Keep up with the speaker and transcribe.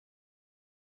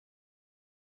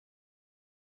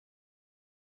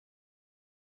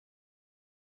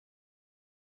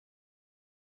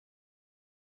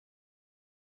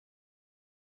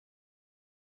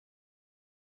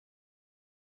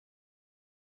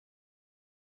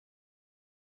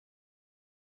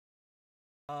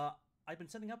I've been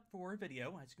setting up for a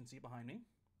video, as you can see behind me.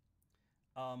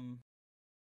 Um,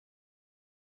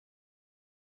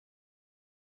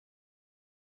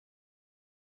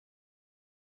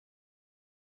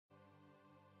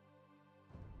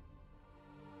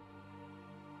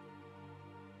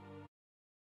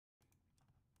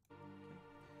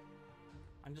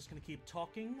 I'm just going to keep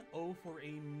talking. Oh, for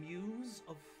a muse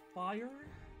of fire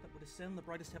that would ascend the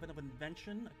brightest heaven of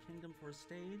invention, a kingdom for a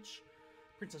stage,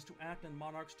 princess to act, and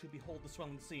monarchs to behold the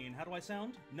swelling scene. How do I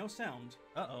sound? No sound.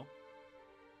 Uh-oh.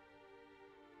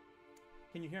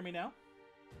 Can you hear me now?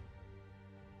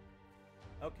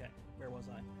 Okay, where was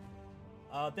I?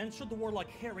 Then should the warlike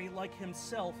Harry, like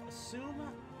himself, assume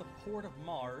the port of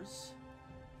Mars,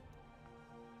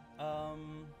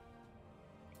 and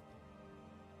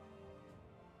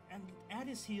at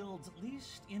his heels, at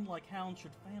least in like hound,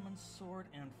 should famine, sword,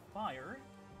 and fire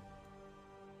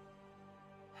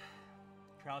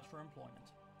crouch for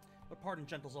employment. But pardon,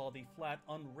 gentles, all the flat,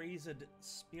 unraised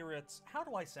spirits. How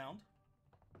do I sound?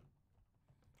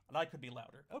 And I could be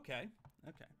louder. Okay,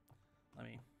 okay. Let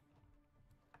me...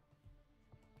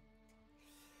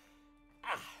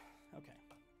 Okay.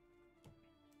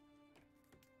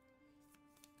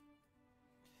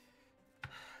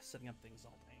 Setting up things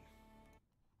all day.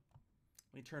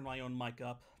 Let me turn my own mic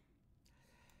up.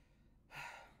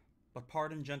 But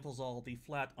pardon, gentles all, the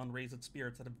flat, unraised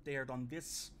spirits that have dared on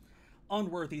this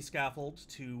unworthy scaffold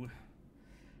to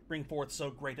bring forth so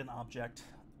great an object.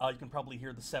 You can probably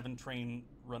hear the 7 train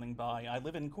running by. I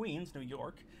live in Queens, New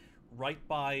York, right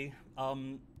by a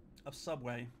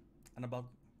subway and above.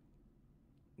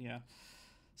 Yeah.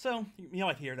 So, you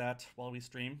might hear that while we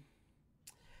stream.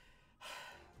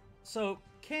 So,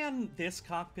 can this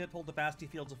cockpit hold the vasty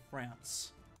fields of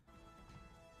France?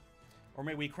 Or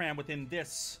may we cram within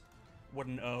this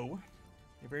wooden O,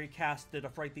 a very casted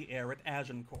affright the air at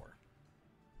Agincourt?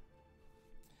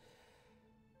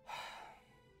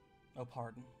 Oh,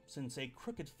 pardon. Since a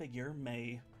crooked figure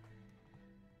may...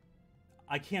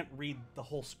 I can't read the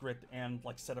whole script and,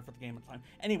 like, set it for the game at the time.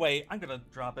 Anyway, I'm gonna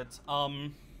drop it.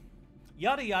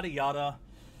 Yada yada yada.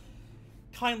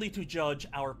 Kindly to judge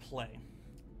our play.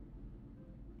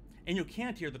 And you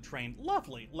can't hear the train.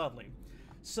 Lovely, lovely.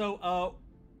 So,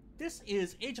 this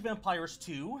is Age of Empires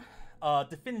 2,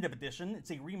 Definitive Edition.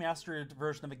 It's a remastered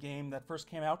version of a game that first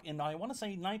came out in, I want to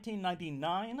say,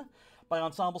 1999 by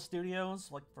Ensemble Studios,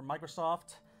 like, from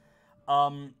Microsoft.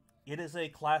 It is a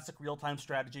classic real-time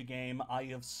strategy game. I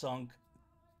have sunk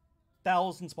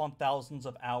thousands upon thousands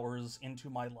of hours into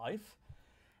my life.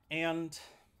 And,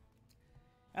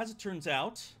 as it turns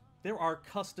out, there are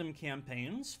custom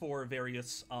campaigns for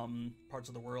various parts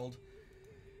of the world.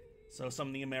 So some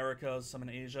in the Americas, some in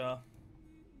Asia,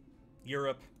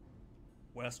 Europe,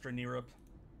 Western Europe,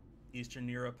 Eastern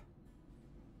Europe.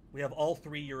 We have all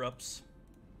 3 Europes.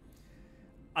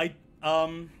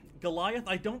 Goliath,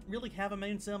 I don't really have a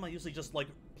main sim. I usually just, like,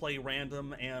 play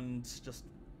random and just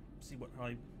see what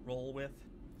I roll with.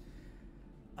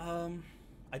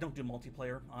 I don't do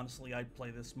multiplayer. Honestly, I play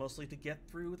this mostly to get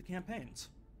through the campaigns.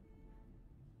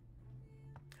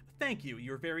 Thank you.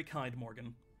 You're very kind,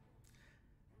 Morgan.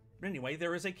 But anyway,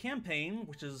 there is a campaign,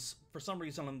 which is, for some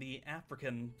reason, on the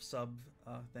African sub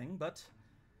thing, but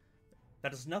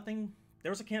that is nothing...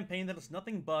 There's a campaign that is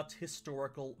nothing but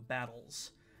historical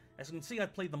battles. As you can see,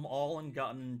 I've played them all and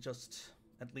gotten just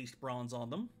at least bronze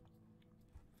on them.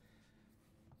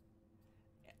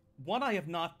 One I have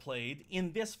not played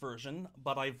in this version,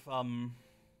 but I've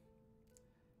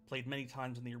played many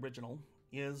times in the original,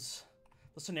 is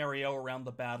the scenario around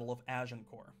the Battle of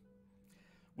Agincourt,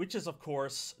 which is, of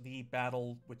course, the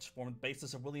battle which formed the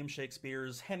basis of William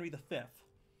Shakespeare's Henry V.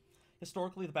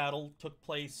 Historically, the battle took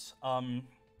place on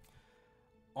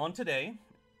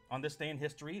this day in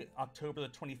history, October the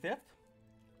 25th,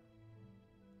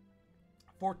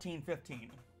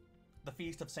 1415, the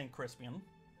feast of St. Crispin,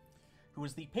 who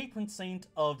is the patron saint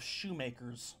of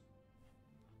shoemakers.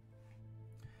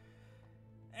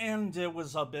 And it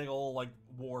was a big old, like,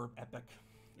 war epic.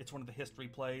 It's one of the history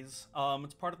plays.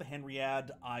 It's part of the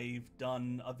Henriade. I've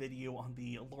done a video on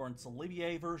the Laurence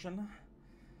Olivier version.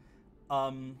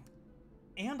 And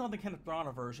on the Kenneth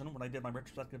Branagh version, when I did my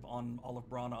retrospective on all of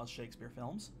Branagh's Shakespeare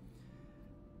films.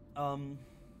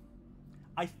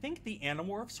 I think the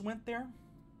Animorphs went there.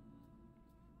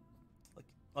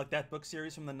 Like that book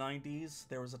series from the 90s,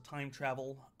 there was a time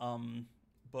travel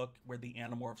book where the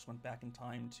Animorphs went back in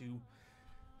time to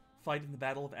fight in the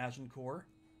Battle of Agincourt.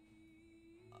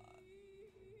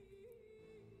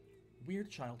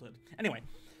 Weird childhood. Anyway,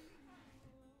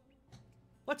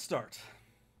 let's start.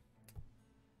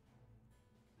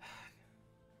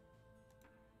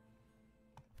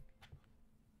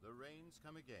 wagons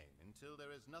come again until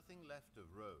there is nothing left of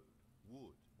road,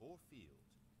 wood, or field.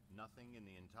 Nothing in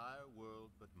the entire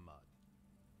world but mud.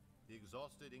 The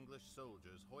exhausted English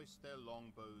soldiers hoist their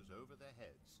longbows over their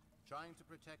heads, trying to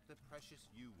protect the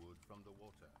precious yew wood from the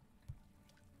water.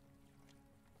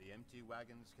 The empty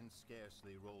wagons can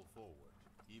scarcely roll forward,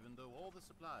 even though all the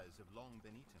supplies have long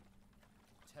been eaten.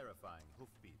 Terrifying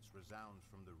hoofbeats resound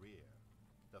from the rear.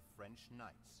 The French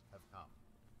knights have come.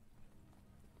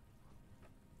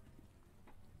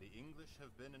 The English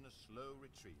have been in a slow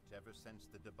retreat ever since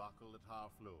the debacle at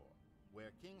Harfleur,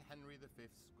 where King Henry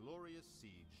V's glorious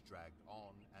siege dragged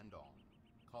on and on,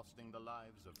 costing the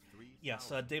lives of 3,000.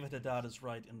 Yes, David Haddad is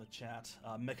right in the chat.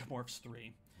 Mechamorphs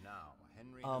 3. Now,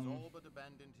 Henry has all but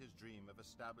abandoned his dream of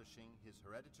establishing his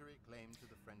hereditary claim to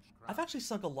the French crown. I've actually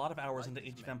sunk a lot of hours into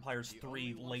Like Age his of men, Empires he 3 only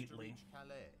wants to lately. reach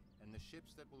Calais and the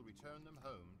ships that will return them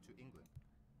home to England.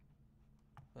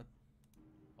 But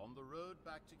On the road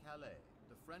back to Calais,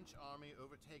 the French army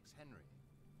overtakes Henry.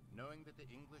 Knowing that the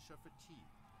English are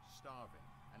fatigued, starving,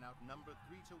 and outnumbered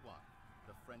 3 to 1,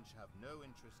 the French have no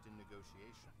interest in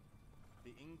negotiation.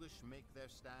 The English make their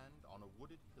stand on a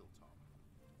wooded hilltop.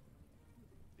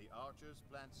 The archers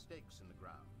plant stakes in the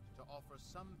ground to offer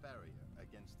some barrier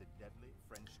against the deadly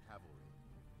French cavalry.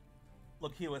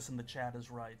 look, Hewis in the chat is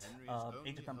right. Henry's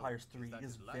Age of only Empires hope 3 that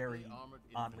is his lightly very armored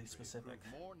oddly infantry specific,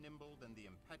 prove more nimble than the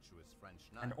impetuous French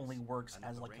and knights, only works and that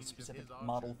as the like a range of specific his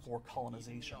model archers for can even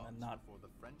colonization, the and odds not. before the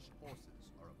French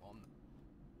horses are upon them.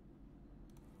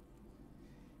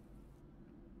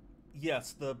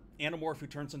 Yes, the Animorph who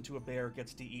turns into a bear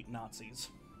gets to eat Nazis.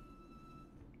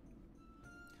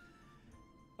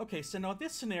 Okay, so now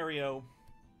this scenario,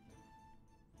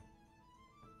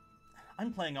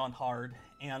 I'm playing on hard,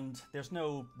 and there's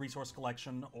no resource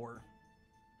collection or...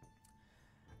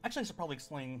 Actually, I should probably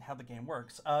explain how the game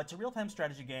works. It's a real-time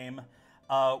strategy game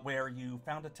where you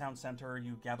found a town center,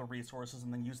 you gather resources,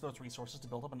 and then use those resources to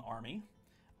build up an army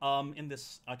in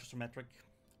this isometric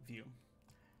view.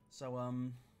 So,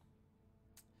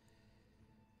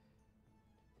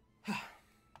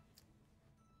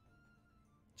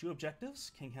 two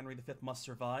objectives. King Henry V must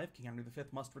survive. King Henry V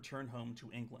must return home to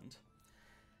England.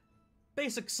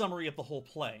 Basic summary of the whole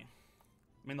play.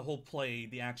 I mean, the whole play,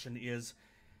 the action is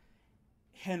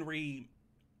Henry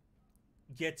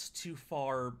gets too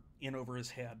far in over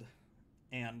his head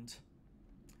and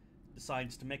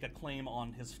decides to make a claim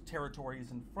on his territories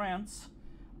in France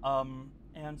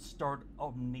and start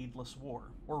a needless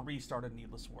war, or restart a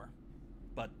needless war.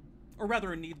 Or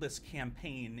rather, a needless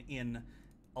campaign in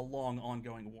a long,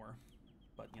 ongoing war.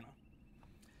 But, you know.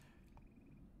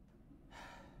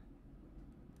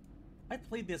 I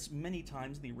played this many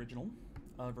times, the original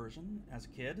version, as a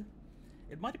kid.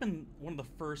 It might have been one of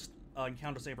the first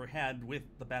encounters I ever had with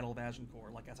the Battle of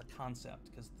Agincourt, like as a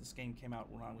concept, because this game came out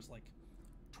when I was like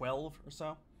 12 or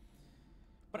so.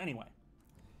 But anyway.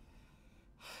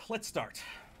 Let's start.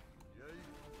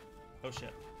 Oh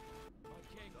shit.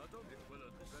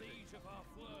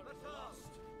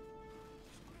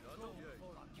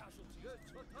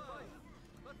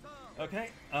 Okay,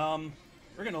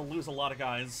 we're gonna lose a lot of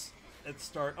guys at the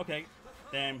start. Okay,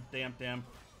 damn.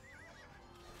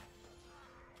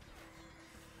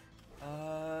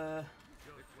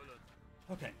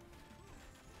 Okay.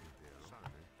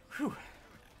 Whew.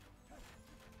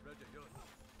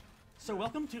 So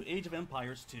welcome to Age of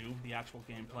Empires 2, the actual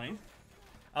gameplay.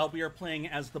 We are playing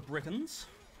as the Britons,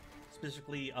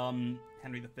 specifically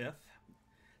Henry V.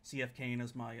 CF Kane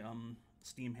is my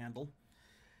Steam handle.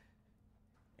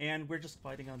 And we're just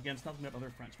fighting against nothing but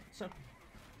other Frenchmen. So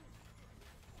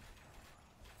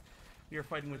we are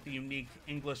fighting with the unique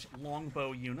English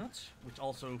longbow unit, which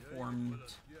also formed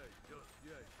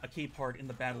a key part in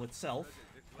the battle itself.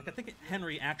 Like, I think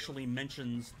Henry actually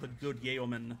mentions the good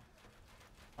yeoman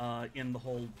in the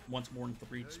whole once more into the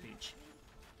breach speech.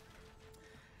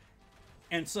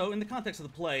 And so, in the context of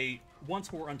the play,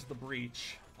 once more unto the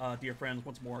breach, dear friends,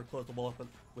 once more close the wall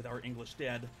with our English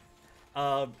dead,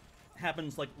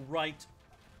 happens like right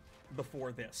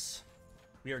before this.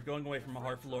 We are going away from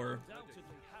Harfleur.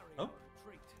 Oh?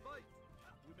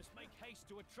 We must make haste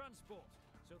to a transport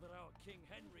so that our King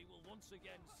Henry will once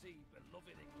again see beloved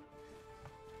England.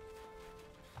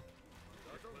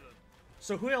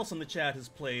 So who else in the chat has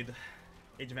played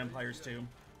Age of Empires 2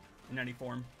 in any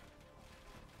form?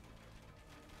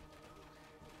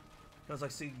 Because I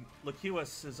see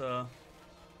Lacuus is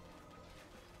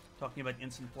talking about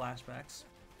instant flashbacks.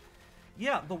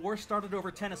 Yeah, the war started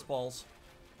over tennis balls.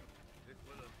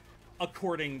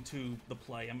 According to the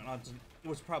play. I mean, it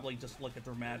was probably just like a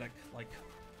dramatic, like,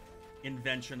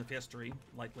 invention of history,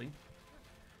 likely.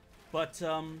 But,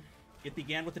 it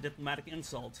began with a diplomatic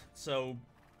insult. So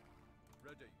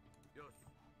Ready. Yes.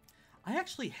 I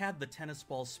actually had the tennis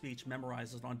ball speech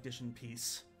memorized as an audition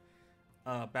piece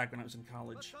back when I was in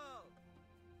college.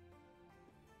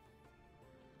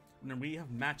 When we have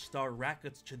matched our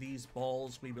rackets to these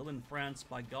balls, we will in France,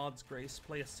 by God's grace,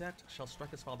 play a set, shall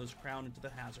strike his father's crown into the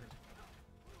hazard.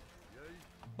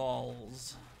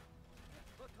 Balls.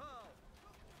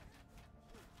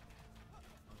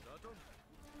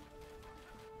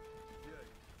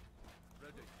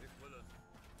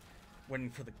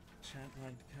 Waiting for the chat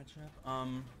lag to catch up.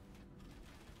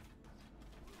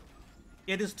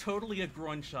 It is totally a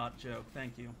groin shot joke.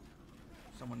 Thank you.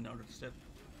 Someone noticed it.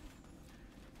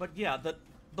 But yeah,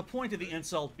 the point of the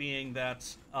insult being that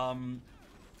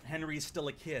Henry's still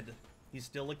a kid. He's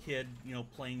still a kid, you know,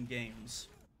 playing games.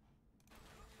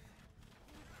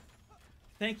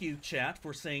 Thank you, chat,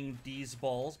 for saying these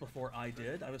balls before I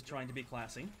did. I was trying to be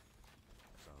classy.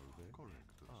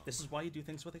 This is why you do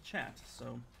things with a chat, so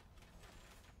you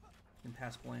can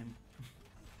pass blame.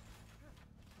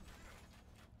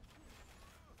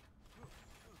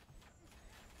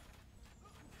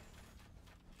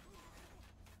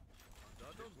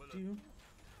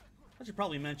 I should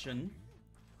probably mention,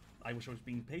 I wish I was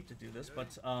being paid to do this,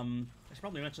 but I should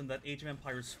probably mention that Age of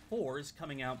Empires 4 is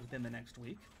coming out within the next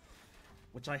week,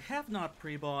 which I have not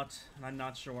pre-bought, and I'm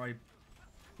not sure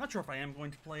if I am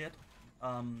going to play it.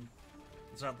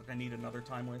 It's not like I need another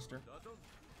time waster.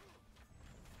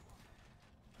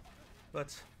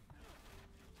 But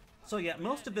so yeah,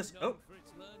 most of this. Oh,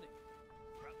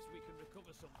 perhaps we can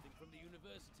recover something from the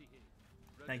university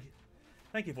here.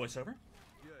 Thank you, voiceover.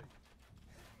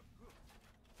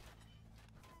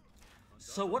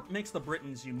 So what makes the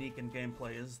Britons unique in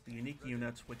gameplay is the unique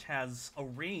unit, which has a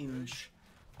range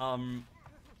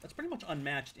that's pretty much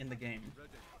unmatched in the game,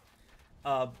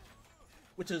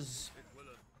 which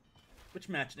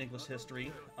matched English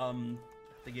history.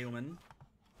 The yeomen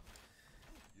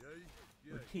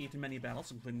were key to many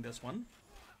battles, including this one.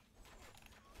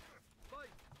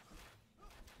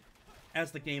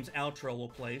 As the game's outro will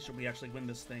play, should we actually win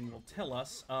this thing, will tell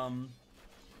us.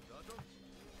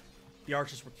 The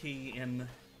archers were key in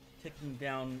taking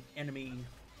down enemy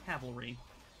cavalry,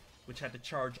 which had to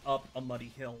charge up a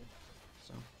muddy hill.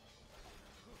 So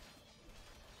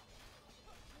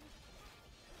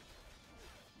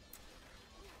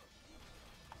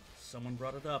someone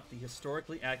brought it up. The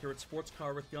historically accurate sports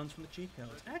car with guns from the cheat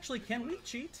codes. Actually, can we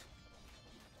cheat?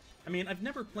 I mean, I've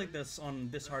never played this on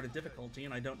this hard a difficulty,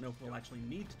 and I don't know if we'll actually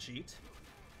need to cheat.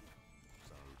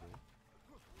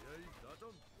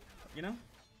 You know?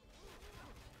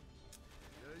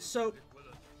 So,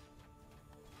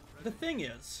 the thing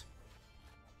is,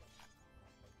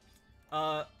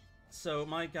 so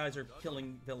my guys are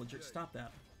killing villagers. Stop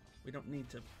that. We don't need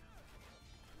to.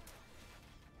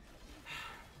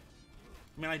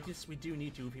 I mean, I guess we do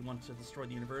need to if we want to destroy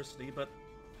the university, but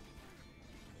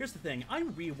here's the thing. I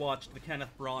rewatched the Kenneth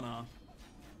Branagh,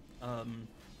 and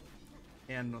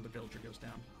the villager goes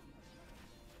down.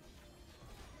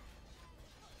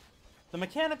 The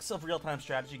mechanics of real-time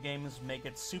strategy games make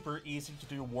it super easy to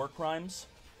do war crimes.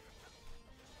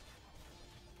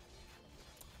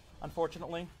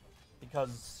 Unfortunately,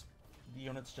 because the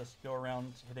units just go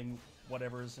around hitting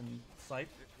whatever's in sight.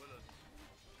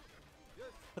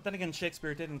 But then again,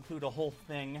 Shakespeare did include a whole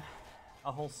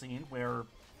scene where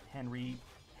Henry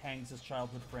hangs his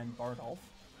childhood friend Bardolph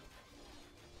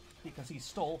because he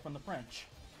stole from the French.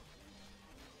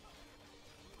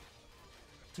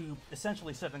 To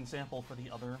essentially set an example for the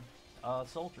other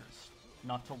soldiers,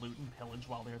 not to loot and pillage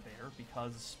while they're there,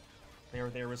 because they're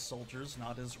there as soldiers,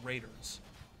 not as raiders.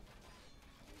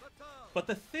 But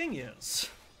the thing is,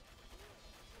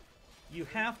 you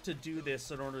have to do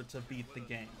this in order to beat the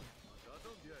game.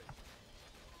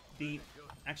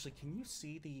 Actually, can you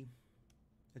see the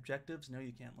objectives? No,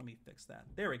 you can't. Let me fix that.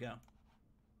 There we go.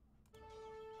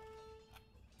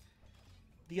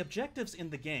 The objectives in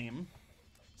the game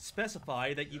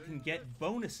specify that you can get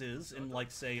bonuses in,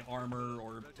 like, say, armor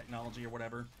or technology or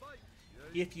whatever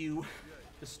if you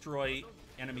destroy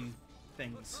enemy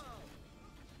things.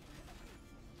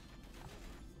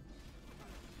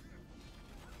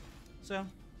 So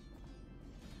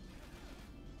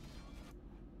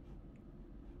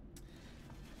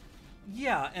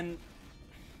yeah, and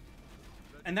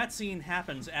that scene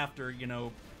happens after, you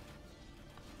know,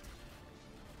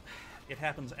 it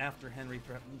happens after Henry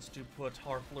threatens to put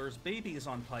Harfleur's babies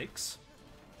on pikes.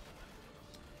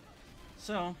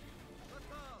 So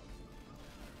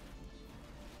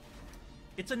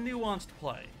it's a nuanced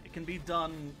play. It can be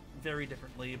done very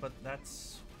differently, but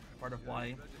that's part of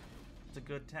why it's a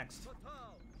good text.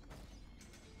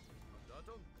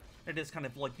 It is kind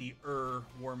of like the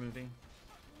war movie.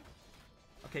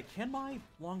 Okay, can my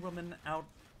longbowmen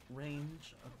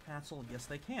outrange a castle? Yes,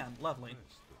 they can. Lovely.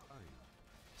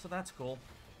 So that's cool.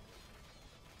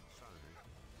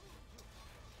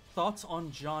 Thoughts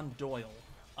on John Doyle?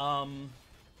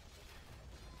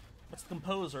 That's the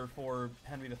composer for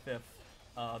Henry V,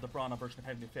 the Branagh version of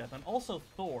Henry V, and also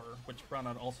Thor, which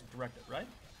Branagh also directed, right?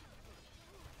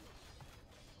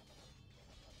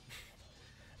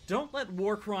 Don't let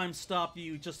war crimes stop you,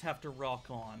 you just have to rock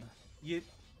on. You...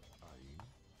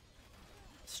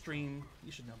 Stream,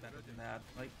 you should know better than that.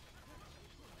 Like,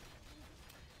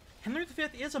 Henry V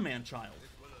is a man-child,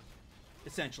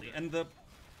 essentially, and the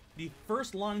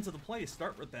first lines of the play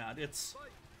start with that. It's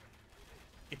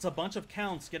a bunch of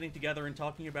counts getting together and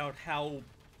talking about how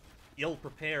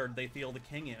ill-prepared they feel the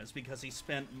king is because he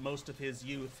spent most of his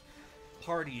youth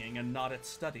partying and not at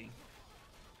study.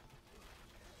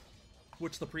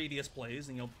 Which the previous plays,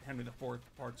 you know, Henry IV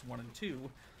parts 1 and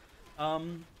 2,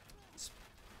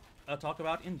 talk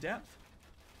about in depth.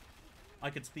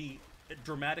 Like, it's the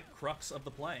dramatic crux of the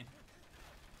play.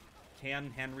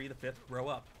 Can Henry V grow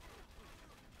up?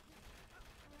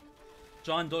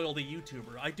 John Doyle, the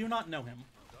YouTuber. I do not know him.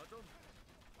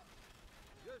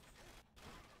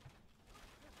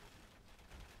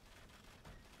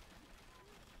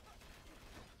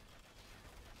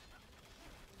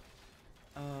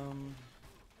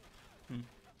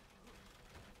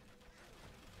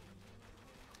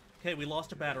 Okay, we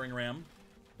lost a battering ram,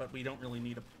 but we don't really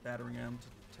need a battering ram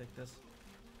to take this.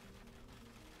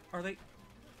 Are they...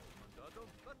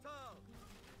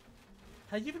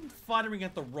 Have you been firing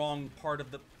at the wrong part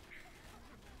of the...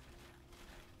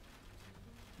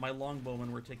 My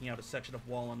longbowmen were taking out a section of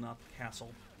wall and not the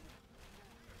castle.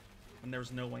 And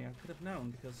there's no way I could have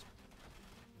known, because...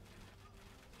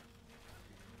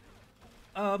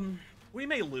 we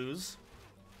may lose.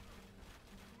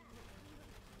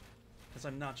 Because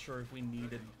I'm not sure if we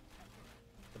needed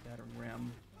the battering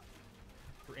ram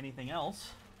for anything else.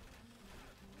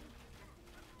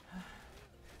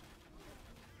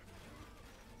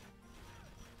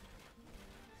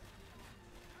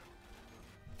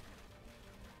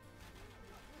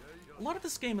 A lot of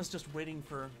this game is just waiting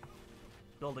for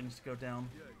buildings to go down.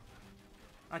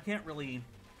 I can't really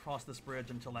cross this bridge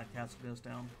until that castle goes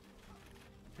down.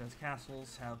 Because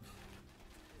castles have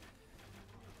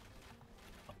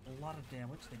a lot of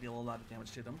damage. They deal a lot of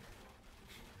damage to them.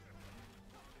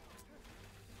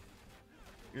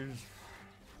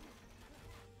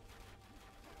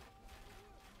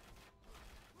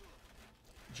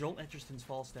 Joel Edgerton's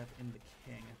Falstaff in The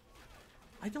King.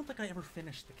 I don't think I ever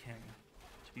finished The King,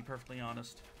 to be perfectly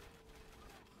honest.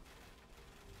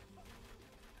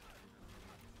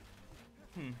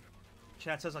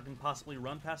 Chat says I can possibly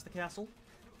run past the castle.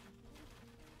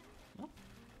 Well,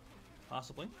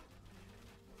 possibly.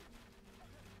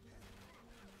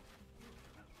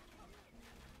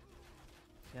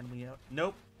 Can we out?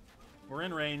 Nope. We're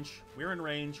in range. We're in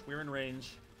range. We're in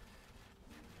range.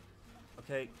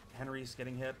 Okay, Henry's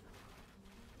getting hit.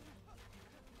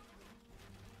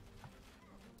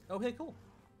 Okay, cool.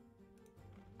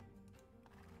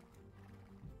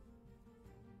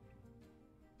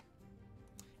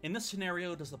 In this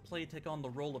scenario, does the play take on the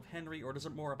role of Henry, or does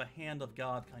it more of a hand of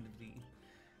God kind of be?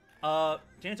 To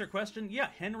answer your question, yeah,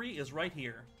 Henry is right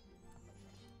here.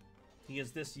 He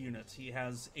is this unit. He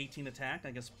has 18 attack.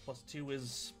 I guess +2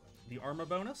 is the armor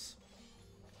bonus.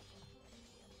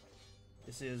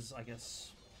 This is, I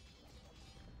guess,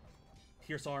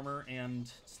 pierce armor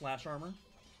and slash armor.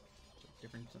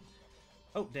 Different.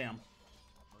 Oh, damn.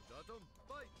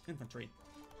 Infantry.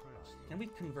 Can we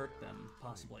convert them,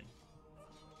 possibly?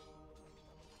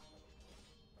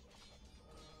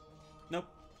 Nope.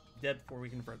 Dead before we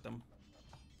convert them.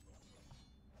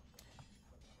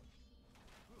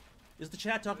 Is the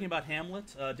chat talking about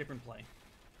Hamlet? Different play.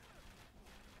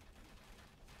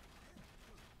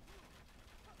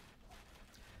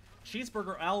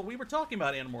 Cheeseburger Owl, we were talking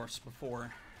about Animorphs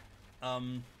before.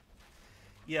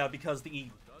 Yeah, because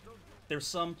there's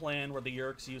some plan where the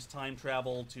Yeerks use time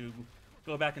travel to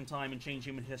go back in time and change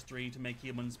human history to make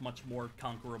humans much more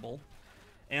conquerable.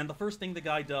 And the first thing the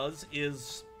guy does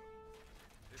is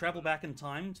travel back in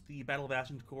time to the Battle of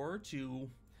Agincourt to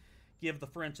give the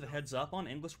French the heads up on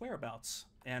English whereabouts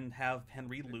and have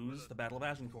Henry lose the Battle of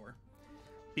Agincourt.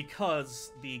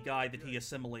 Because the guy that he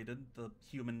assimilated,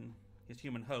 his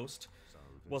human host,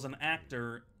 was an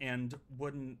actor and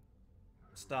wouldn't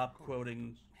stop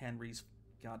quoting Henry's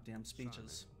goddamn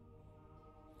speeches.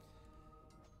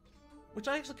 Which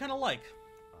I actually kind of like.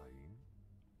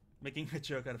 Making a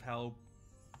joke out of how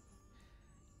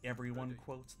everyone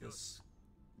quotes this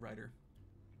writer.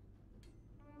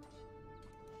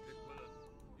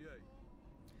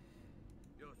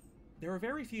 There are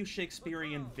very few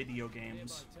Shakespearean video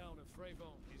games. Nearby town of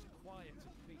Frevent is quiet and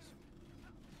peaceful.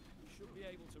 You should be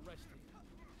able to rest here.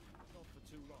 Not for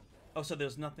too long. Oh, so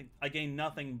there's nothing... I gain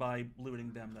nothing by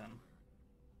looting them, then.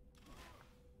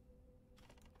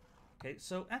 Okay,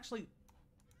 so actually...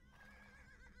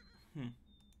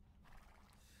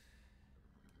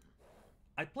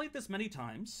 I played this many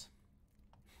times.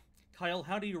 Kyle,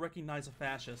 how do you recognize a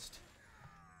fascist?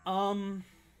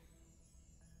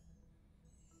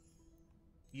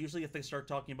 Usually if they start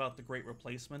talking about the Great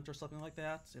Replacement or something like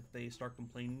that, if they start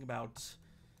complaining about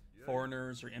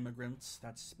foreigners or immigrants,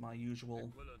 that's my usual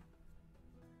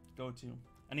go-to.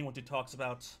 Anyone who talks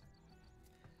about...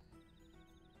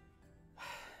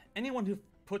 anyone who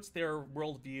puts their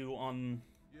worldview on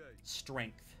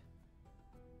strength,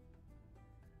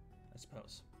 I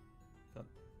suppose. But...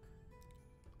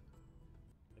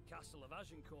 the castle of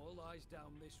Agincourt lies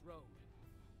down this road.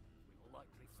 We will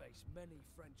likely face many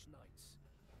French knights.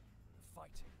 The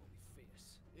fighting will be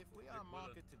fierce. If we are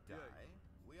marked to die,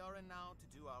 we are enow to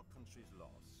do our country's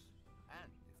loss.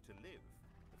 And if to live,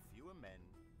 the fewer men,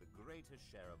 the greater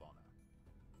share of honor.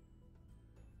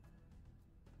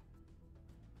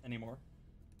 Any more?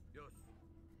 Yes.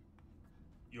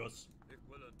 Yes.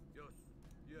 Equivalent. Yes.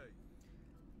 Yay.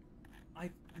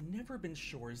 I've never been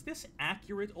sure. Is this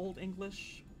accurate Old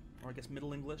English? Or I guess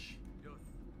Middle English?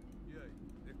 Yes. Yay.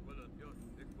 Equivalent. Yes.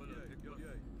 Equivalent. Yay.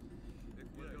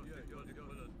 Equivalent.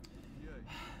 Equivalent. Yay.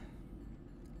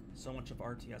 So much of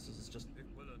RTSs is just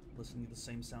Equivalent. listening to the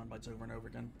same sound bites over and over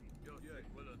again. Yes.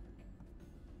 Equivalent.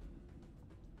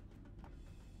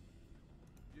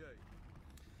 Yay.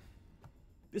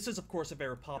 This is, of course, a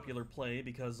very popular play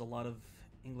because a lot of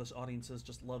English audiences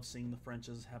just love seeing the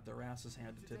Frenches have their asses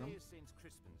handed to them. Today is St.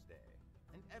 Crispin's Day,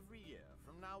 and every year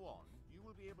from now on, you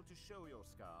will be able to show your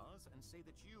scars and say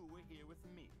that you were here with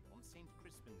me on St.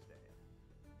 Crispin's Day.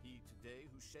 He today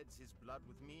who sheds his blood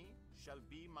with me shall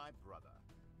be my brother.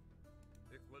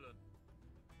 Equivalent.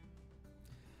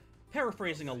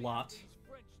 Paraphrasing a lot. These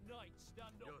French knights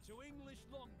stand up to English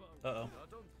longbows. Uh-oh.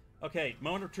 Okay,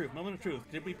 moment of truth, moment of truth.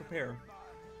 Did we prepare?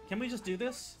 Can we just do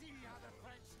this?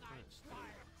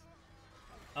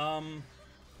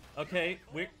 Okay,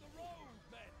 wait,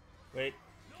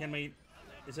 can we,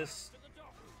 is this,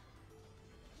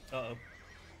 uh-oh.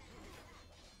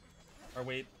 Or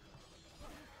wait.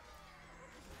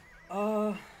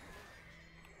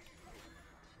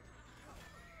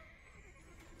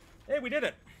 Hey, we did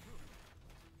it!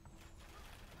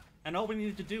 And all we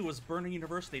needed to do was burn a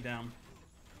university down.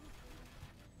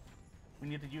 We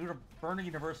needed to burn a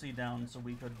university down so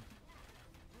we could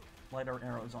light our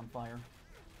arrows on fire.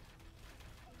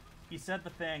 He said the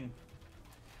thing.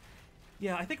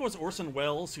 Yeah, I think it was Orson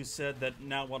Welles who said that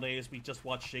nowadays we just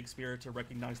watch Shakespeare to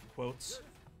recognize the quotes.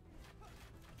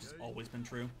 Which has always been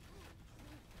true.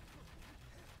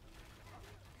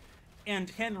 And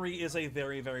Henry is a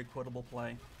very, very quotable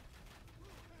play.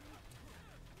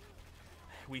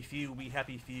 We few, we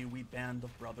happy few, we band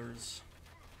of brothers.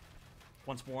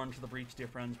 Once more into the breach, dear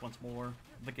friends, once more.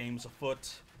 The game's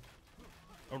afoot.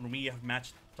 And we have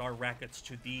matched our rackets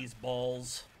to these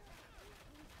balls.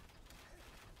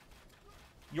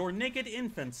 Your naked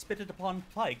infants, spitted upon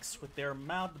pikes, with their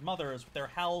mad mothers, with their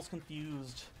howls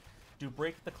confused, do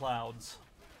break the clouds.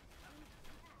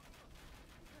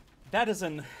 That is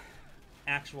an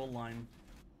actual line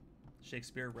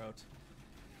Shakespeare wrote.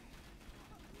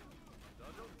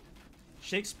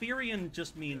 Shakespearean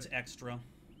just means extra.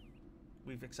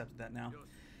 We've accepted that now.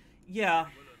 Yeah.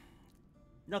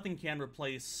 Nothing can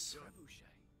replace...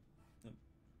 Trebuchet.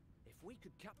 If we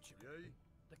could capture it,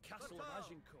 the castle of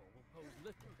Agincourt will pose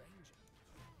little danger.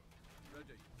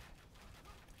 Ready.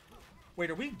 Wait,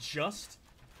 are we just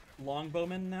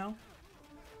longbowmen now?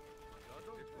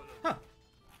 Huh.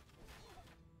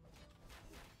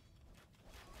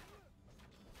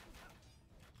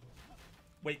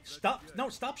 Wait, stop! No,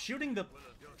 stop shooting the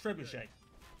trebuchet.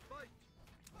 Okay.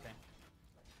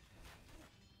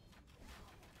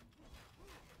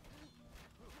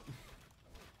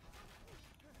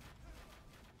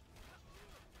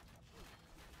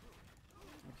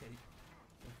 Okay.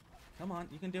 Come on,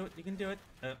 you can do it, you can do it.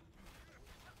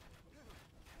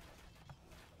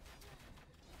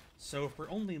 So if we're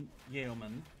only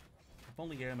yeomen, if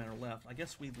only yeomen are left, I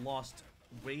guess we've lost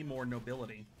way more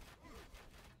nobility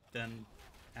than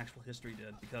actual history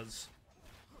did, because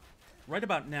right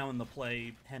about now in the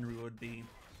play, Henry would be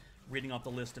reading off the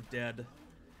list of dead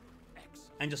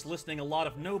and just listing a lot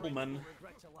of noblemen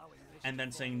and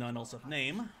then saying none else of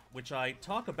name, which I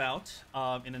talk about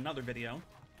in another video.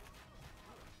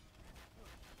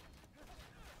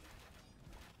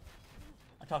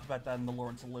 I talked about that in the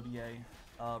Laurence Olivier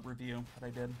review that I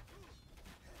did.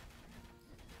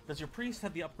 Does your priest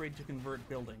have the upgrade to convert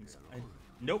buildings?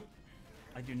 Nope.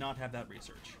 I do not have that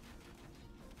research.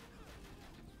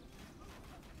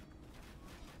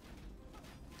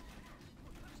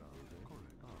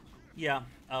 Yeah,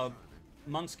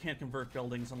 monks can't convert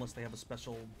buildings unless they have a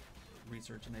special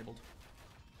research enabled.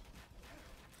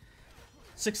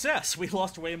 Success! We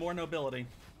lost way more nobility.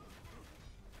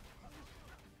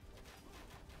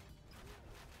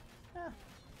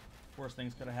 Worst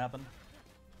things could have happened.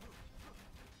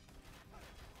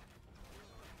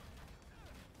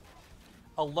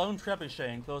 A lone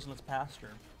trebuchet enclosed in its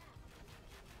pasture.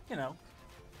 You know,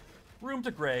 room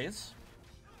to graze.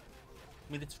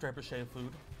 With its trebuchet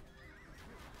food.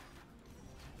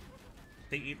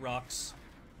 They eat rocks.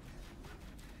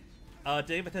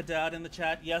 David Haddad in the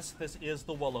chat. Yes, this is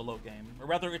the Wolololo game. Or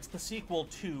rather, it's the sequel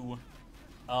to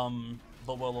the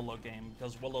Wolololo game.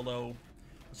 Because Wolololo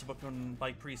was spoken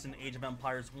by priests in Age of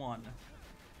Empires 1.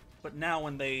 But now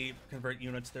when they convert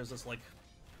units, there's this, like,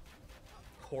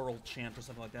 choral chant or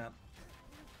something like that.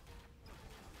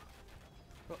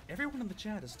 Well, everyone in the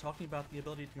chat is talking about the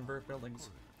ability to convert buildings.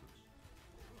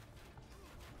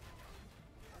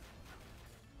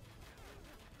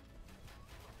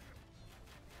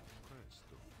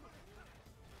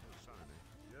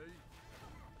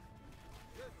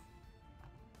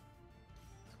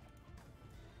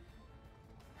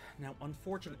 Now,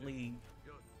 unfortunately,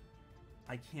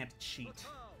 I can't cheat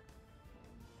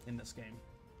in this game.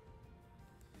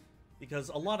 Because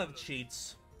a lot of the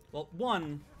cheats... Well,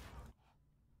 one,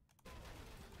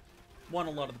 a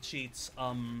lot of the cheats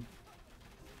are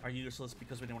useless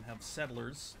because we don't have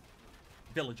settlers.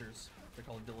 Villagers. They're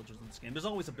called villagers in this game. There's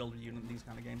always a builder unit in these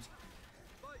kind of games.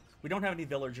 We don't have any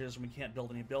villagers, and we can't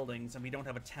build any buildings, and we don't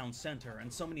have a town center.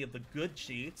 And so many of the good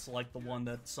cheats, like the one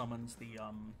that summons the,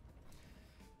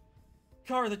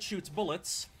 car that shoots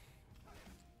bullets,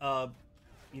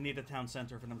 you need a town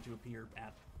center for them to appear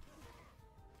at.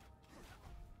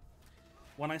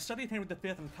 When I studied Henry V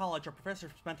in college, our professor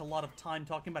spent a lot of time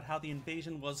talking about how the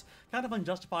invasion was kind of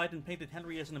unjustified and painted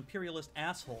Henry as an imperialist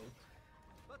asshole.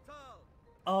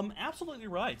 Absolutely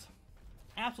right.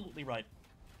 Absolutely right.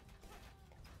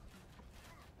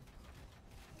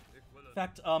 In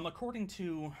fact, according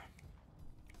to...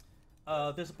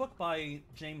 there's a book by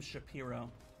James Shapiro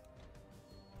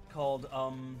called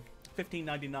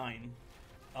 1599,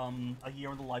 A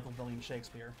Year in the Life of William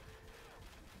Shakespeare.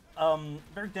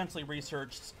 Very densely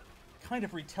researched, kind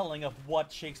of retelling of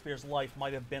what Shakespeare's life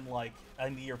might have been like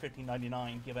in the year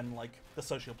 1599, given, like, the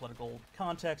socio-political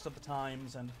context of the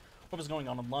times and what was going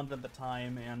on in London at the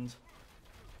time, and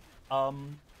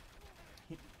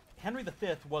Henry V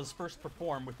was first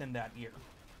performed within that year,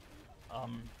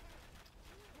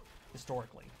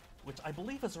 historically, which I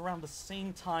believe is around the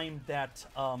same time that,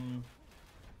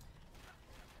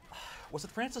 was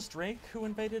it Francis Drake who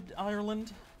invaded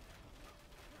Ireland?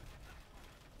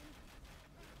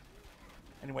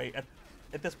 Anyway, at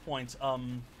this point, the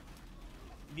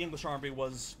English army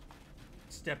was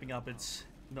stepping up its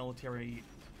military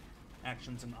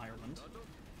actions in Ireland.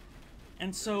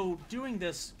 And so, doing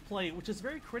this play, which is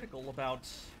very critical about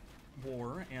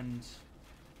war and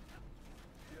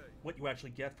what you actually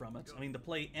get from it. I mean, the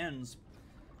play ends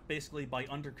basically by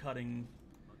undercutting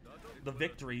the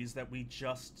victories that we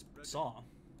just saw.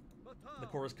 The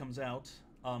chorus comes out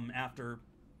after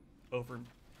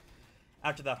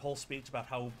that whole speech about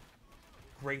how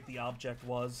great the object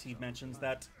was. He mentions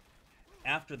that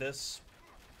after this,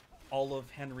 all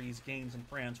of Henry's gains in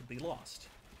France would be lost,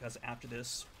 because after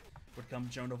this would come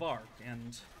Joan of Arc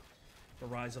and the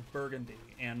rise of Burgundy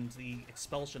and the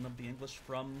expulsion of the English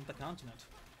from the continent.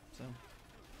 So,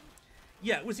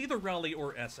 yeah, it was either Raleigh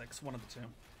or Essex, one of the two.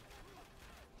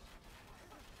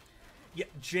 Yeah,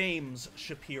 James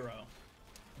Shapiro.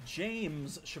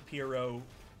 James Shapiro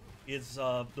is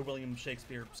the William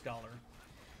Shakespeare scholar.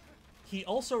 He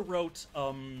also wrote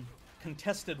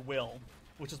Contested Will,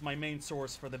 which is my main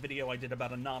source for the video I did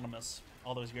about Anonymous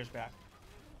all those years back.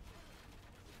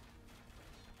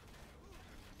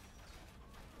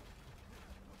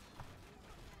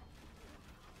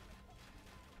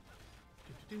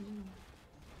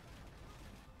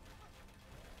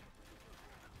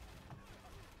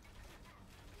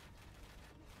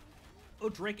 Oh,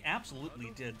 Drake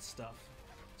absolutely did stuff.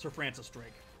 Sir Francis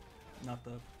Drake, not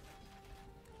the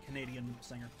Canadian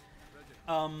singer.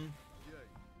 I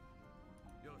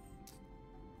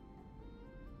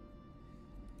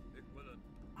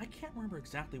can't remember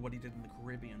exactly what he did in the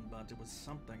Caribbean, but it was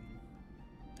something.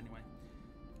 Anyway,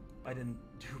 I didn't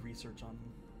do research on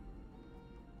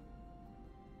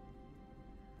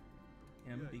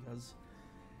him because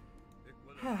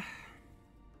Yes.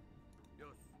 Yea.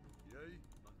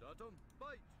 Mandatum.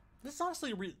 Fight. This is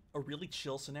honestly a really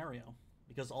chill scenario,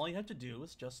 because all you have to do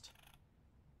is just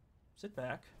sit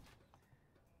back,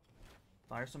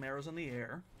 fire some arrows in the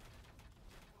air,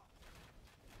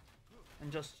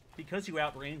 and just, because you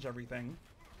outrange everything,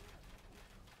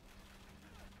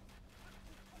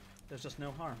 there's just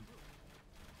no harm.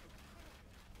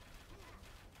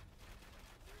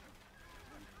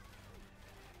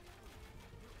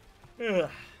 Ugh.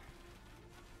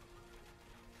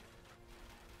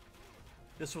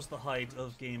 This was the height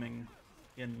of gaming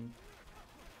in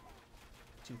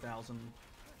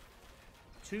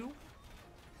 2002?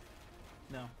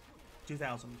 No,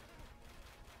 2000.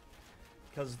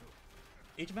 Because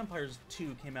Age of Empires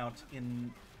 2 came out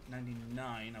in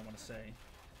 99, I want to say.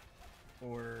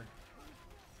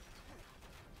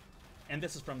 And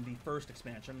this is from the first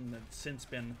expansion that's since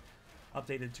been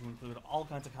updated to include all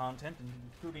kinds of content,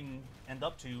 including and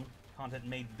up to content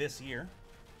made this year.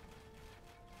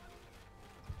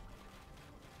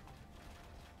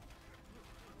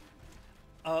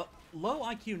 Low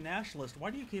IQ nationalist,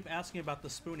 why do you keep asking about the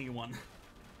spoony one? Yea.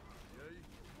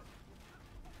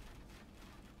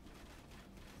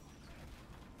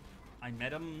 I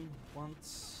met him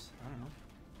once. I don't know.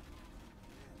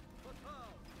 Fatal.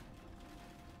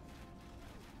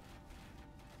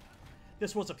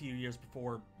 This was a few years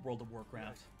before World of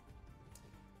Warcraft,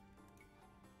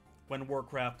 when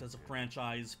Warcraft as a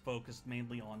franchise focused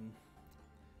mainly on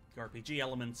the RPG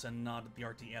elements and not the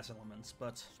RTS elements,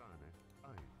 but Sane, aye,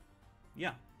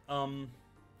 yeah. correctus,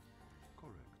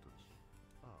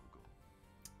 argo.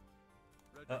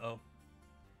 Ready. Uh-oh.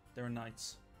 They're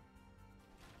knights.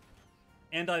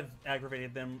 And I've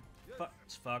aggravated them. Fuck.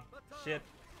 Shit.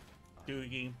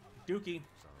 Doogie. Salve,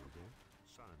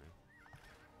 sane.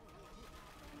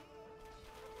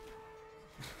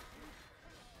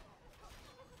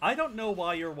 I don't know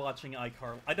why you're watching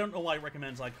iCarly. I don't know why it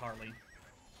recommends iCarly.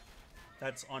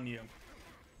 That's on you.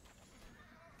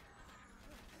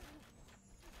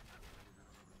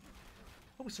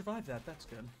 Oh, we survived that. That's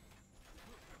good.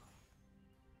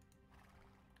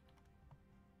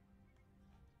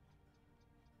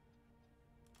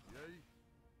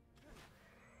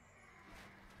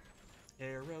 Yea.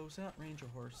 Arrows outrange a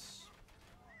horse.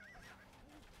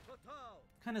 Fatal.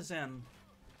 Kind of zen.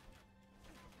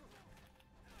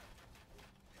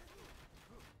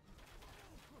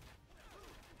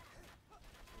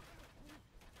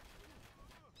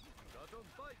 Mandatum.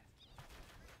 Fight.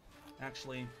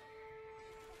 Actually,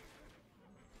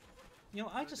 you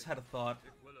know, I just had a thought.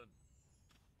 Ich willen.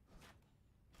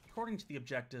 According to the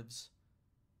objectives,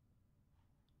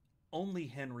 only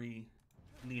Henry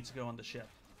needs to go on the ship.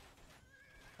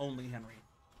 Only Henry.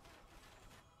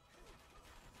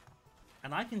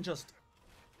 And I can just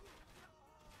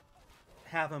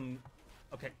have him...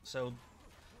 Okay, so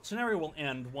scenario will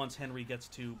end once Henry gets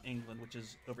to England, which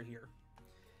is over here.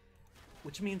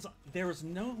 Which means there is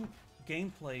no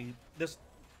gameplay...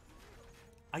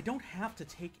 I don't have to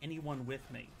take anyone with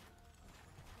me.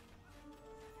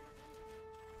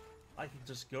 I can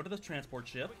just go to the transport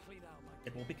ship. Quickly now, my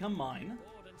It will become mine.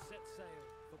 board and set sail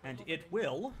for And beloved it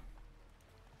will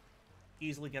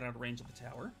easily get out of range of the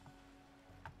tower.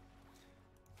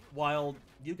 While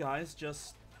you guys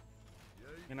just,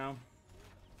 you know...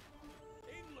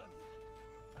 England,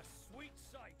 a sweet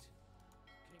sight.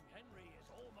 King Henry is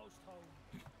almost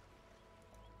home.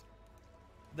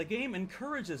 The game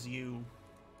encourages you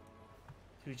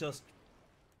to just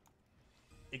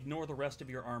ignore the rest of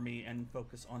your army and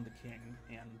focus on the king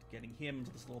and getting him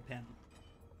to this little pen.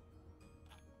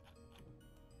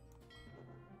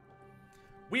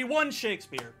 We won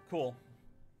Shakespeare! Cool.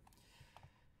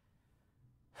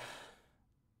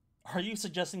 Are you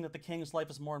suggesting that the king's life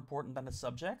is more important than his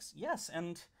subjects? Yes,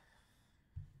 and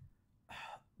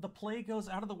the play goes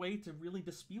out of the way to really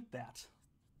dispute that.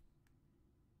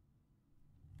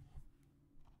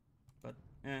 But,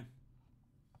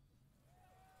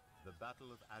 The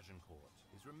Battle of Agincourt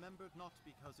is remembered not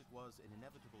because it was an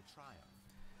inevitable triumph,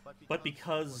 but But because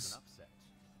because- it was an upset.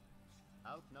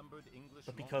 Outnumbered English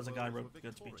But because a guy longbows wrote were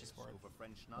good speeches for it. victorious over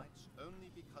French knights only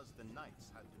because the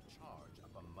knights had to charge up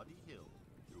a muddy hill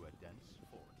through a dense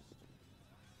forest.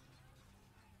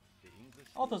 The English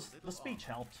Although used the little speech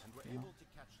armor helped, and were you know. able to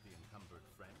catch the encumbered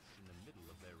French in the middle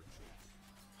of their retreat.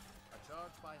 A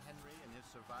charge by Henry and his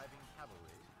surviving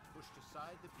cavalry pushed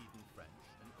aside the beaten French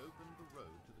and opened the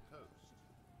road to the coast.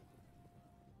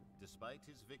 Despite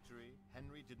his victory,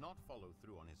 Henry did not follow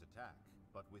through on his attack,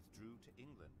 but withdrew to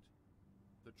England.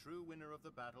 The true winner of the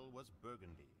battle was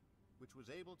Burgundy, which was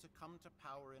able to come to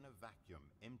power in a vacuum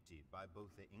emptied by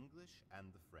both the English and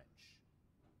the French.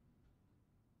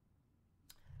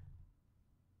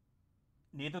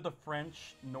 neither the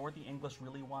French nor the English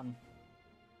really won.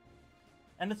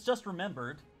 And it's just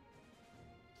remembered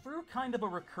through kind of a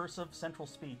recursive central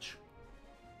speech.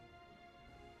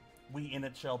 We in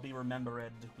it shall be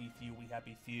remembered, we few, we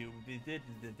happy few.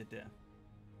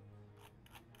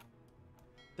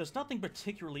 There's nothing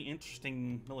particularly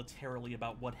interesting militarily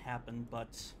about what happened, but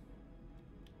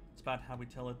it's about how we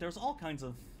tell it. There's all kinds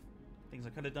of things I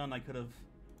could have done. I could have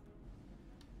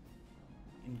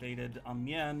invaded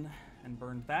Amiens and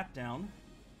burned that down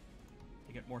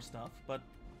to get more stuff, but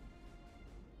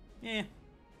eh.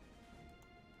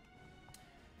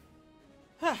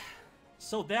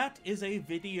 So that is a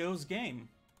videos game.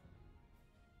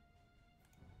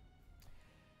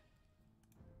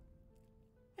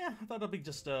 Yeah, I thought it'd be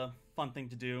just a fun thing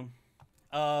to do.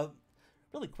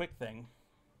 Really quick thing.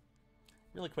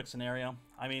 Really quick scenario.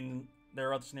 I mean, there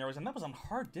are other scenarios, and that was on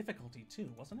hard difficulty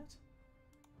too, wasn't it?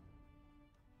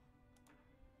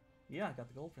 Yeah, I got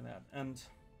the gold for that, and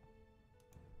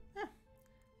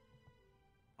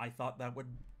I thought that would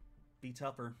be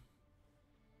tougher.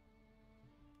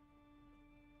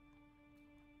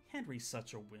 Henry's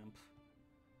such a wimp.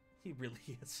 He really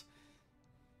is.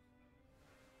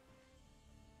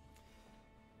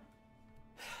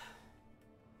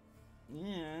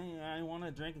 Yeah, I want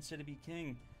to drink instead of be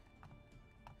king.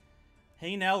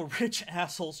 Hey now, rich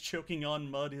assholes choking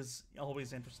on mud is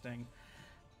always interesting.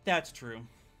 That's true.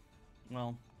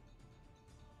 Well,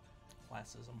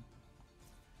 classism.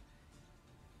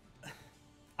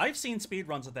 I've seen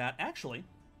speedruns of that. Actually,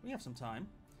 we have some time.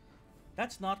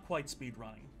 That's not quite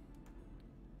speedrunning.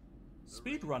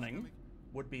 Speedrunning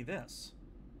would be this.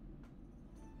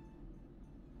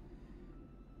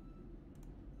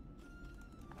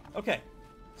 Okay,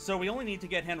 so we only need to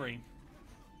get Henry.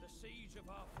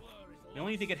 We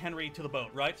only need to get Henry to the boat,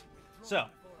 right? So,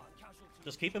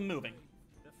 just keep him moving.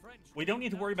 We don't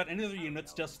need to worry about any other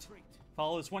units, just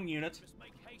follow this one unit.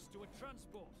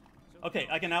 Okay,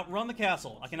 I can outrun the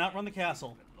castle. I can outrun the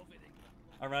castle.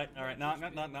 Alright, alright, knock,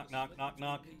 knock, knock, knock, knock, knock,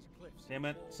 knock. Damn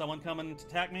it, someone coming to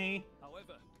attack me.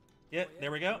 Yeah,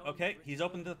 there we go. Okay, he's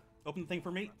opened the thing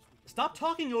for me. Stop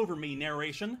talking over me,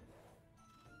 narration.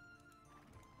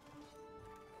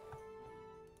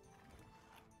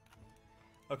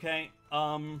 Okay,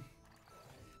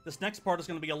 this next part is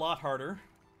going to be a lot harder.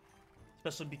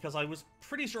 Especially because I was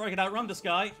pretty sure I could outrun this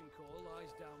guy.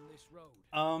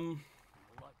 Oh,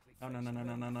 no, no, no,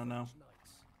 no, no, no, no.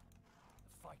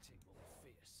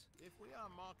 If we are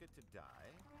marked to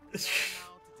die, we are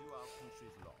now to do our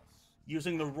country's loss.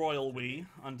 Using the royal we,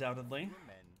 undoubtedly.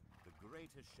 Men the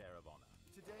greatest share of honor.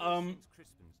 Today is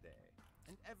Crispin's day,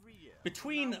 and every year.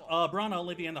 Between Brana,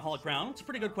 Olivia, and the Hall Crown, it's a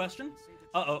pretty good question.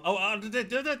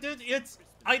 It's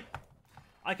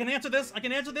I can answer this. I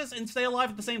can answer this and stay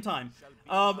alive at the same time.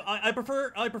 I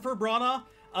prefer Brana,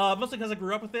 mostly because I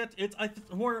grew up with it. It's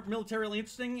more militarily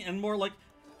interesting and more like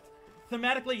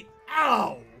thematically.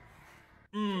 Ow.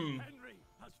 Henry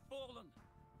has fallen.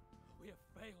 We have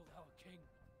failed our king.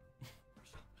 We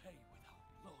shall pay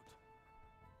with our blood.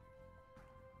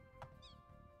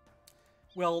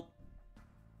 Well,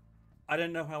 I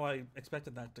didn't know how I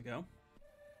expected that to go.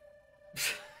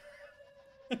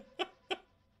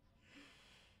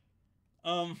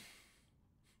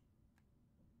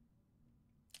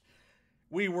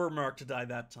 We were marked to die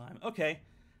that time. Okay.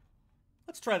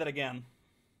 Let's try that again.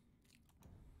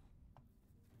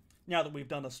 Now that we've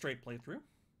done a straight playthrough.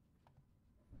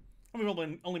 And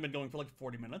we've only been going for like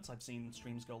 40 minutes. I've seen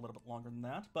streams go a little bit longer than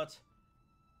that, but...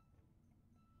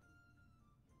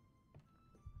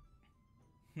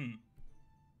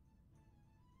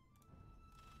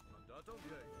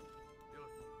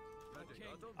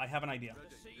 I have an idea.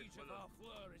 The siege of our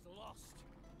fleur is lost.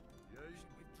 We should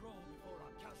withdraw before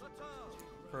our casualties.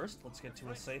 First, let's get to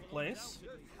a safe place.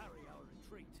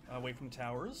 Away from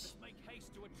towers. Make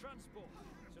haste to a transport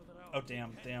so that Oh,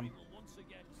 damn, damn. will once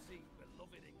again see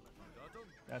beloved England.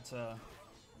 That's,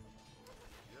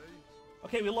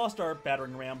 Okay, we lost our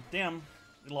battering ram. Damn,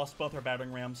 we lost both our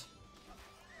battering rams.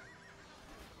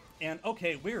 And,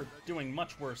 okay, we're doing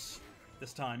much worse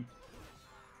this time.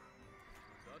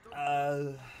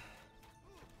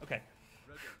 Okay.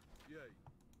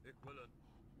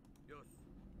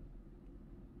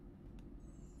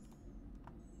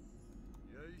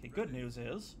 The good news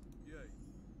is,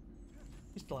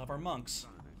 we still have our monks.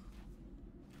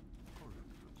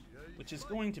 Which is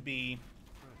going to be...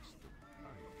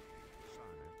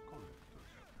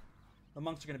 The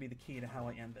monks are going to be the key to how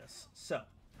I end this. So...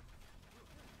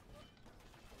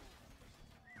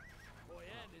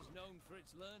 Boyen is known for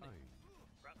its learning.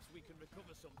 Perhaps we can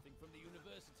recover something from the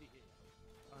university here.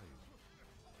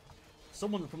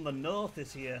 Someone from the north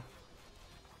is here.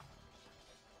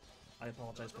 I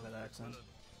apologize for that accent.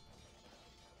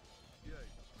 Yea.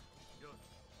 Yes.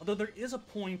 Although there is a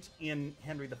point in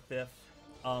Henry V,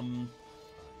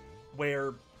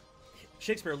 where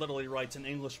Shakespeare literally writes an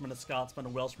Englishman, a Scotsman, a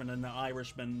Welshman, and an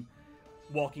Irishman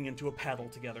walking into a battle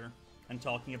together and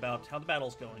talking about how the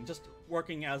battle's going, just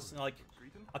working as, like,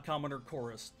 a commoner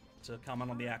chorus to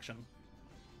comment on the action.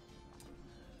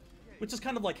 Which is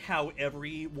kind of like how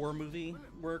every war movie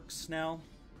works now,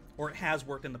 or it has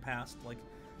worked in the past. Like,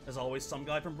 there's always some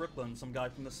guy from Brooklyn, some guy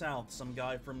from the South, some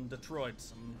guy from Detroit,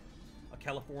 a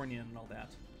Californian, and all that.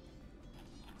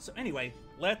 So anyway,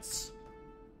 let's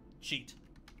cheat.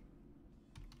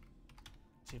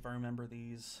 See if I remember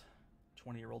these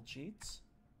 20-year-old cheats.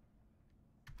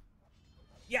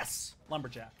 Yes!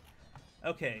 Lumberjack.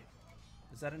 Okay.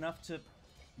 Is that enough to...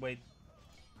 Wait.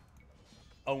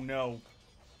 Oh no.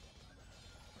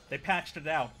 They patched it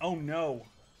out. Oh no.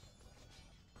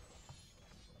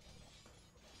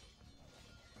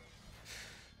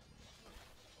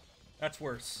 That's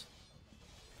worse.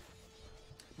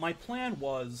 My plan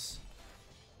was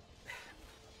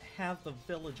have the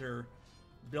villager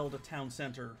build a town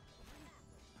center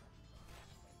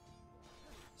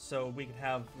so we could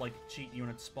have, like, cheat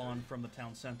units spawn from the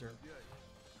town center.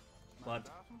 But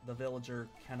the villager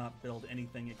cannot build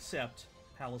anything except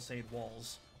palisade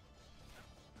walls.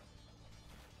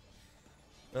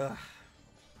 Ugh.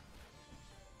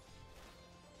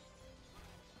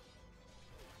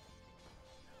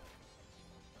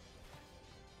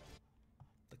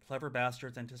 The clever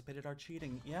bastards anticipated our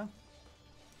cheating. Yeah.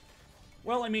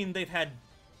 Well, I mean, they've had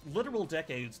literal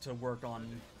decades to work on,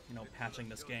 you know, patching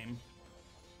this game.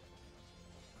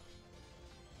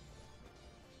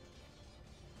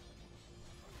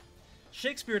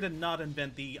 Shakespeare did not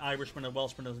invent the Irishman, a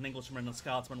Welshman, an Englishman, and a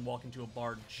Scotsman walk into a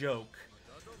bar joke.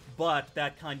 But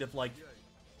that kind of, like,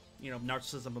 you know,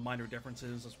 narcissism of minor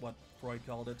differences is what Freud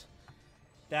called it.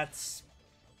 That's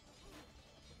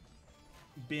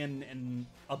been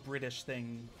a British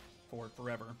thing for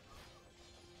forever.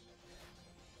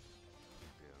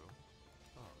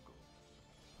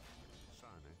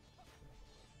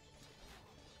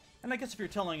 And I guess if you're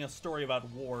telling a story about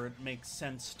war, it makes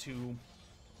sense to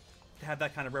have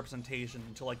that kind of representation,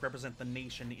 to, like, represent the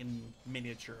nation in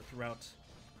miniature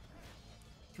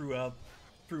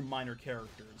through minor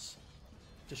characters,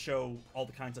 to show all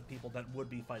the kinds of people that would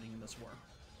be fighting in this war.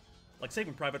 Like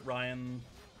Saving Private Ryan,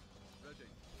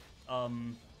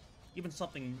 even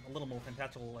something a little more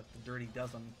fantastical like The Dirty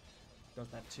Dozen does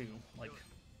that too. Like,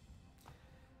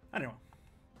 I don't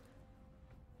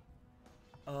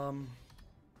know.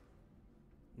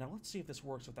 Now let's see if this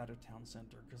works without a town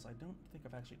center, because I don't think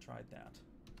I've actually tried that.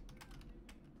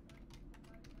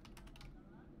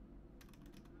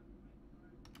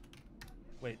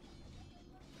 Wait.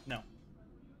 No.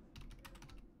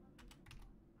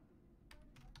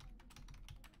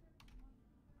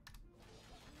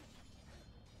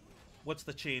 What's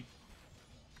the cheat?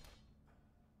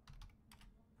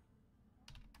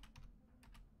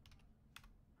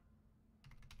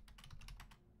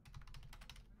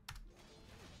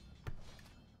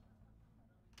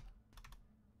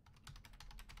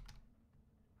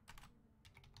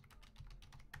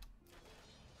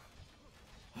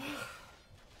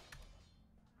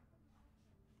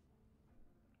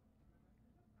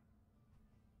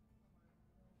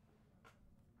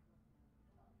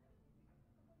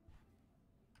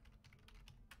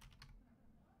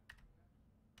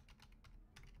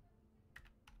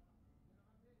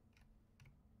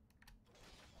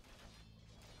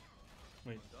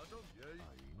 Wait. Mandatum, yea.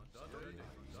 Mandatum,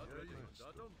 yea.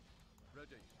 Mandatum,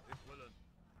 ready. It willen.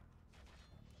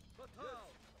 Batal!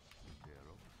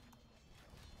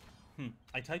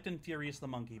 I typed in Furious the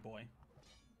Monkey Boy.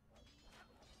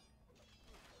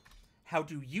 How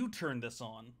do you turn this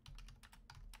on?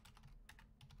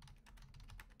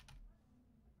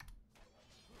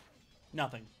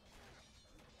 Nothing.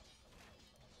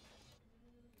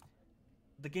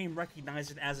 The game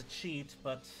recognized it as a cheat,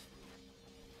 but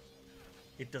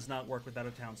it does not work without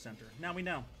a town center. Now we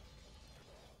know.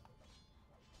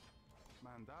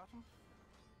 Mandatum?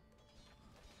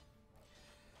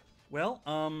 Well,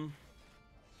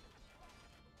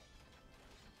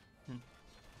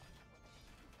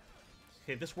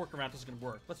 Okay, this workaround isn't going to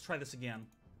work. Let's try this again.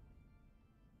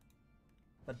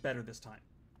 But better this time.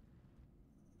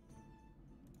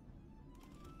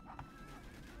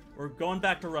 We're going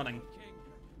back to running. King,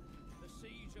 the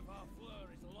siege of Harfleur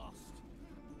is lost.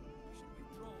 We should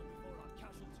withdraw before our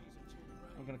casualties are too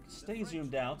great. I'm going to stay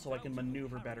zoomed out so I can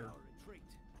maneuver better. We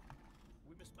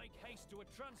must make haste to a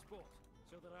transport,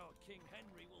 so that our King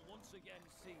Henry will once again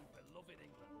see beloved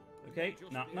England. Okay,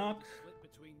 Just knock be knock. able to slip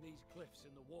between these cliffs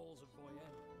and the walls of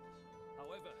Boyenne.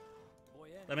 However,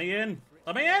 Boyenne. Let me in.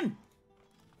 Let me in.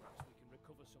 Perhaps we can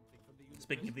recover something from the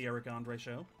Speaking of the Eric Andre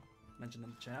show, mentioned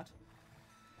in the chat.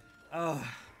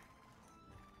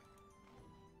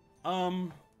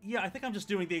 Yeah, I think I'm just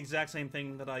doing the exact same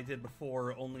thing that I did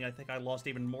before, only I think I lost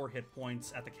even more hit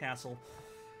points at the castle.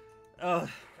 The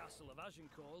castle of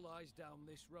Agincourt lies down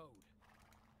this road.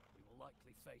 We will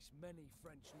likely face many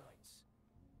French knights.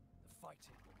 The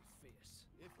fighting will be fierce.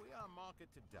 If we are marked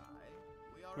to die,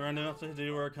 we are We're enough to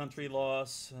do our country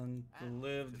loss, and to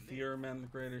live the fewer men, the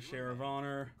greater share of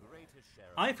honor. greater share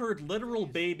of I've heard literal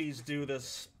babies do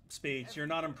this speech. You're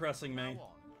not impressing me. Now on, you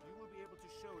will be able to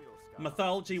show your scars.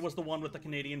 Mythology was the one with the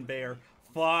Canadian bear.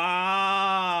 Fuck!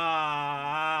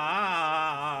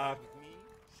 With me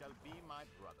shall be my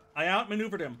brother. I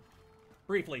outmaneuvered him.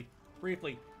 Briefly.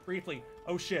 Briefly. Briefly.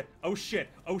 Oh shit. Oh shit.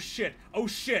 Oh shit. Oh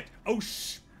shit. Oh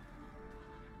sh...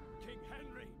 King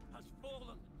Henry has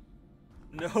fallen.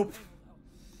 Nope.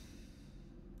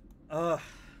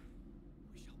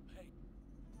 We shall pay.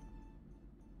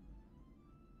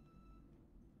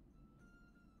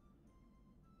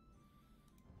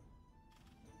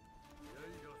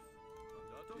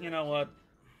 You know what?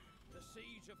 The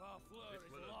siege of Harfleur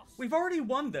is lost. We've already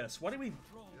won this. Why do we...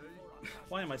 Drawn before our castle.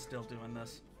 Why am I still doing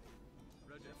this?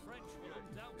 The French will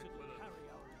undoubtedly carry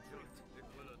our retreat.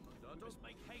 We must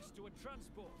make haste to a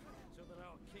transport, so that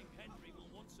our King Henry will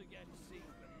once again see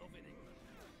beloved England.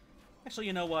 Actually,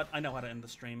 you know what? I know how to end the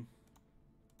stream.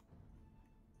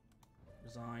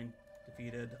 Resign.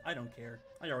 Defeated. I don't care.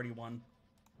 I already won.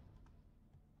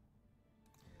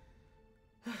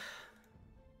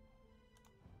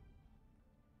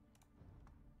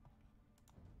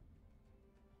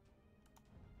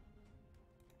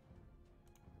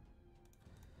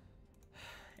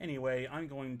 Anyway, I'm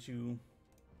going to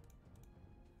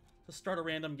start a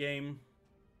random game.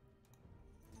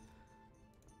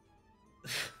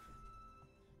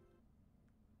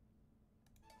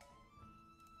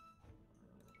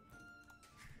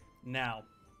 Now.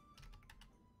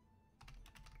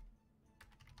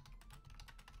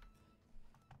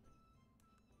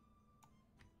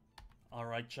 All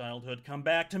right, childhood, come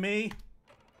back to me.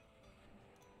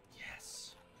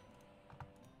 Yes.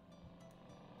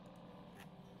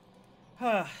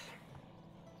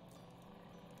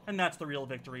 And that's the real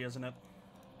victory, isn't it?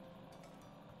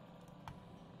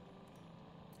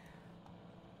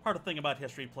 Part of the thing about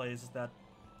history plays is that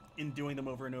in doing them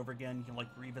over and over again, you can, like,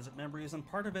 revisit memories, and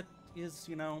part of it is,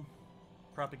 you know,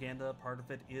 propaganda. Part of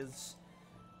it is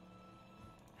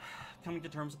coming to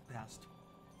terms with the past.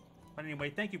 But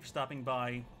anyway, thank you for stopping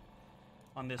by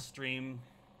on this stream.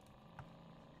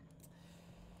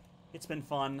 It's been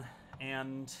fun,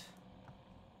 and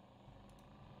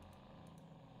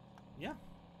yeah,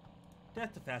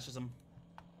 death to fascism.